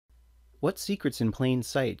What secrets in plain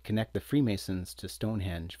sight connect the Freemasons to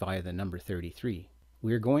Stonehenge via the number 33?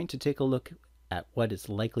 We are going to take a look at what is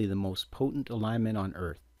likely the most potent alignment on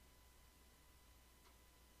Earth.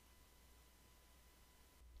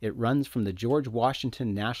 It runs from the George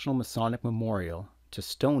Washington National Masonic Memorial to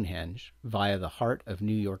Stonehenge via the heart of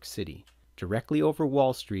New York City, directly over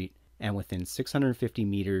Wall Street and within 650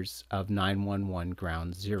 meters of 911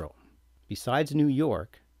 Ground Zero. Besides New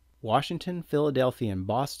York, Washington, Philadelphia, and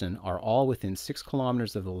Boston are all within 6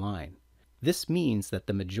 kilometers of the line. This means that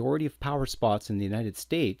the majority of power spots in the United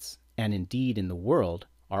States, and indeed in the world,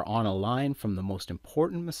 are on a line from the most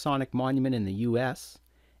important Masonic monument in the U.S.,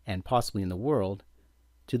 and possibly in the world,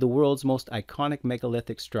 to the world's most iconic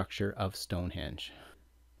megalithic structure of Stonehenge.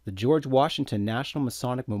 The George Washington National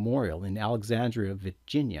Masonic Memorial in Alexandria,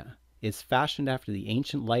 Virginia, is fashioned after the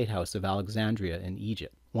ancient lighthouse of Alexandria in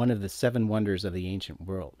Egypt, one of the 7 wonders of the ancient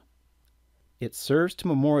world. It serves to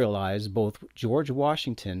memorialize both George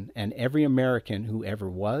Washington and every American who ever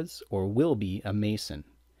was or will be a Mason.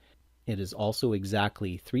 It is also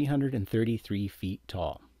exactly 333 feet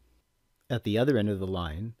tall. At the other end of the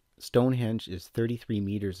line, Stonehenge is 33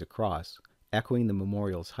 meters across, echoing the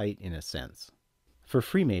memorial's height in a sense. For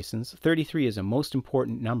Freemasons, 33 is a most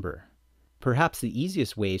important number. Perhaps the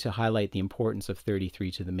easiest way to highlight the importance of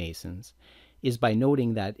 33 to the Masons is by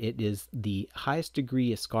noting that it is the highest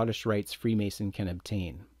degree a Scottish Rites Freemason can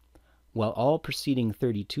obtain. While all preceding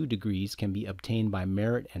 32 degrees can be obtained by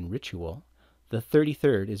merit and ritual, the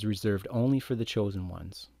 33rd is reserved only for the chosen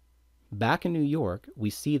ones. Back in New York,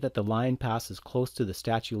 we see that the line passes close to the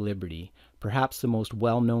Statue of Liberty, perhaps the most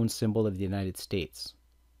well-known symbol of the United States.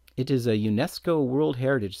 It is a UNESCO World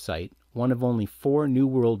Heritage Site, one of only 4 New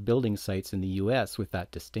World building sites in the U.S. with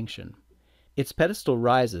that distinction. Its pedestal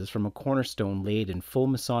rises from a cornerstone laid in full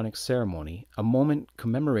Masonic ceremony, a moment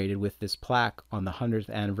commemorated with this plaque on the 100th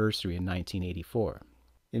anniversary in 1984.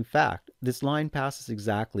 In fact, this line passes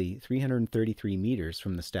exactly 333 meters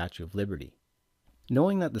from the Statue of Liberty.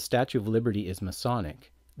 Knowing that the Statue of Liberty is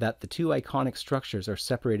Masonic, that the 2 iconic structures are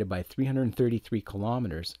separated by 333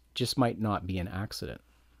 kilometers just might not be an accident.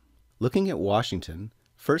 Looking at Washington,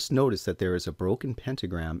 first notice that there is a broken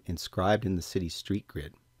pentagram inscribed in the city's street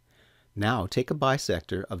grid. Now take a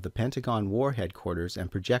bisector of the Pentagon War Headquarters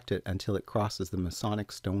and project it until it crosses the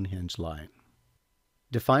Masonic Stonehenge line.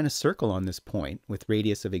 Define a circle on this point with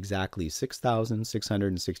radius of exactly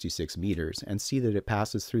 6,666 meters and see that it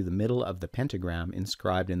passes through the middle of the pentagram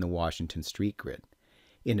inscribed in the Washington street grid.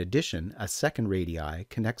 In addition, a second radii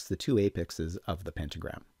connects the 2 apexes of the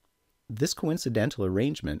pentagram. This coincidental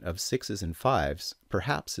arrangement of 6s and 5s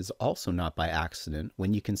perhaps is also not by accident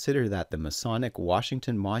when you consider that the Masonic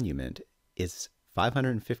Washington Monument is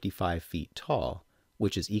 555 feet tall,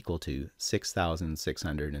 which is equal to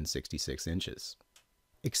 6,666 inches.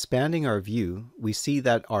 Expanding our view, we see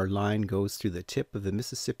that our line goes through the tip of the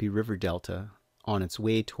Mississippi River Delta on its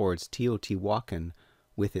way towards Teotihuacan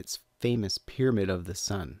with its famous Pyramid of the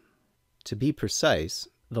Sun. To be precise,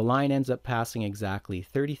 the line ends up passing exactly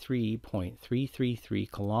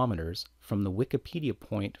 33.333 kilometers from the Wikipedia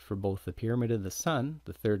point for both the Pyramid of the Sun,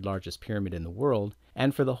 the 3rd largest pyramid in the world,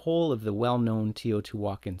 and for the whole of the well-known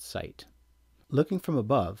Teotihuacan site. Looking from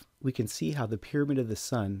above, we can see how the Pyramid of the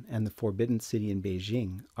Sun and the Forbidden City in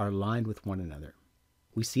Beijing are aligned with one another.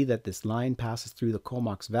 We see that this line passes through the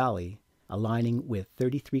Comox Valley, aligning with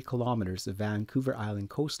 33 kilometers of Vancouver Island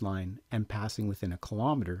coastline and passing within a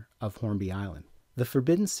kilometer of Hornby Island. The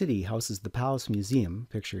Forbidden City houses the Palace Museum,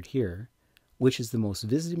 pictured here, which is the most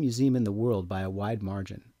visited museum in the world by a wide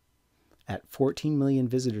margin. At 14 million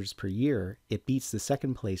visitors per year, it beats the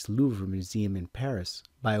second-place Louvre Museum in Paris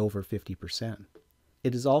by over 50%.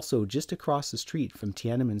 It is also just across the street from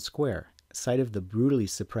Tiananmen Square, site of the brutally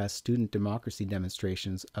suppressed student democracy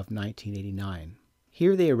demonstrations of 1989.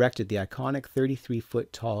 Here they erected the iconic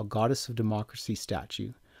 33-foot-tall Goddess of Democracy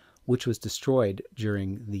statue, which was destroyed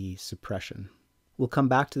during the suppression. We'll come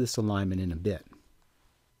back to this alignment in a bit.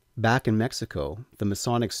 Back in Mexico, the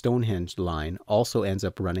Masonic Stonehenge line also ends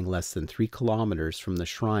up running less than 3 kilometers from the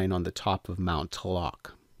shrine on the top of Mount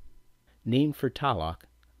Tlaloc. Named for Tlaloc,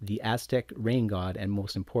 the Aztec rain god and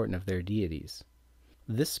most important of their deities.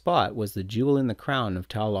 This spot was the jewel in the crown of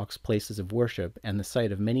Tlaloc's places of worship and the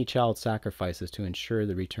site of many child sacrifices to ensure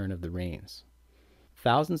the return of the rains.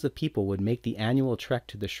 Thousands of people would make the annual trek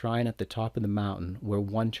to the shrine at the top of the mountain where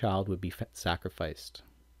one child would be sacrificed.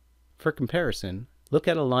 For comparison, look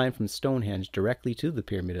at a line from Stonehenge directly to the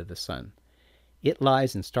Pyramid of the Sun. It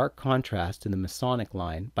lies in stark contrast to the Masonic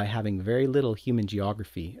line by having very little human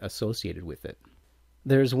geography associated with it.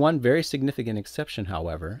 There is one very significant exception,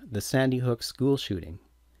 however, the Sandy Hook school shooting.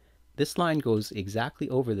 This line goes exactly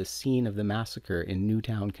over the scene of the massacre in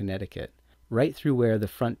Newtown, Connecticut, right through where the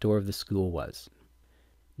front door of the school was.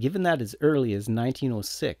 Given that as early as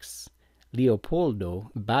 1906, Leopoldo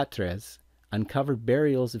Batres uncovered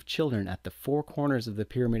burials of children at the four corners of the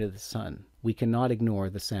Pyramid of the Sun, we cannot ignore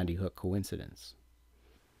the Sandy Hook coincidence.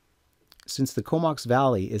 Since the Comox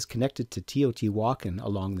Valley is connected to Teotihuacan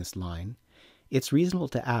along this line, it's reasonable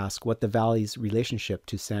to ask what the valley's relationship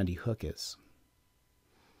to Sandy Hook is.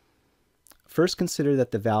 First, consider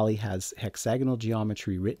that the valley has hexagonal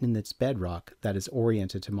geometry written in its bedrock that is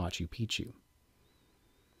oriented to Machu Picchu.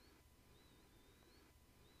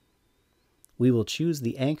 We will choose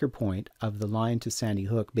the anchor point of the line to Sandy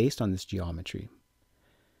Hook based on this geometry.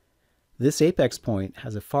 This apex point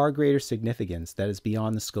has a far greater significance that is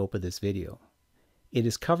beyond the scope of this video. It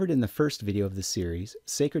is covered in the first video of the series,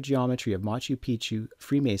 Sacred Geometry of Machu Picchu,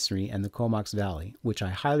 Freemasonry, and the Comox Valley, which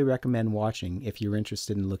I highly recommend watching if you're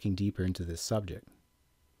interested in looking deeper into this subject.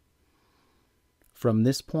 From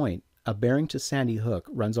this point, a bearing to Sandy Hook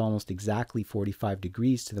runs almost exactly 45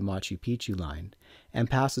 degrees to the Machu Picchu line and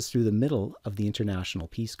passes through the middle of the International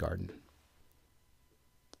Peace Garden.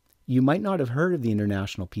 You might not have heard of the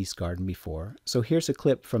International Peace Garden before, so here's a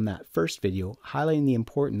clip from that first video highlighting the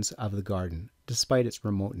importance of the garden, despite its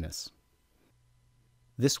remoteness.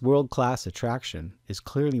 This world-class attraction is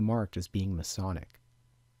clearly marked as being Masonic.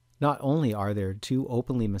 Not only are there two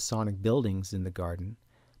openly Masonic buildings in the garden,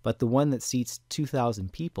 but the one that seats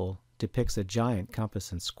 2,000 people depicts a giant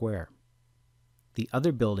compass and square. The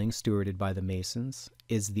other building, stewarded by the Masons,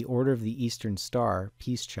 is the Order of the Eastern Star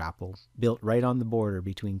Peace Chapel, built right on the border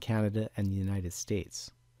between Canada and the United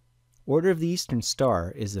States. Order of the Eastern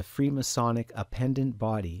Star is a Freemasonic appendant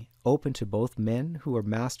body open to both men who are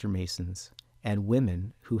Master Masons and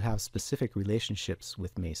women who have specific relationships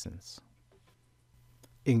with Masons.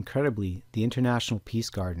 Incredibly, the International Peace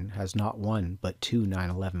Garden has not one but two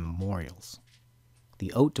 9/11 memorials.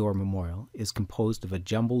 The outdoor memorial is composed of a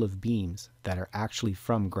jumble of beams that are actually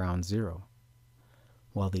from Ground Zero,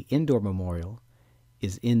 while the indoor memorial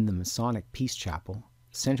is in the Masonic Peace Chapel,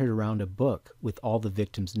 centered around a book with all the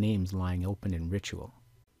victims' names lying open in ritual.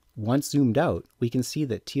 Once zoomed out, we can see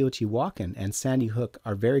that Teotihuacan and Sandy Hook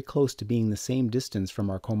are very close to being the same distance from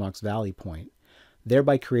our Comox Valley point,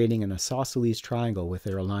 thereby creating an isosceles triangle with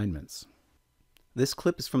their alignments. This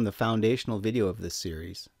clip is from the foundational video of this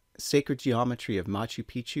series, Sacred Geometry of Machu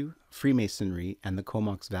Picchu, Freemasonry, and the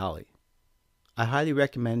Comox Valley. I highly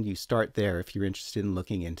recommend you start there if you're interested in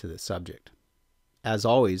looking into this subject. As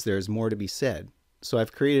always, there is more to be said, so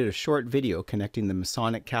I've created a short video connecting the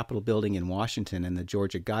Masonic Capitol building in Washington and the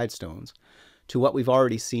Georgia Guidestones to what we've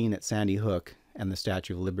already seen at Sandy Hook and the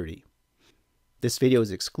Statue of Liberty. This video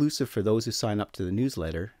is exclusive for those who sign up to the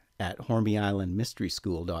newsletter at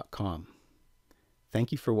HornbyIslandMysterySchool.com.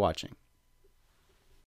 Thank you for watching.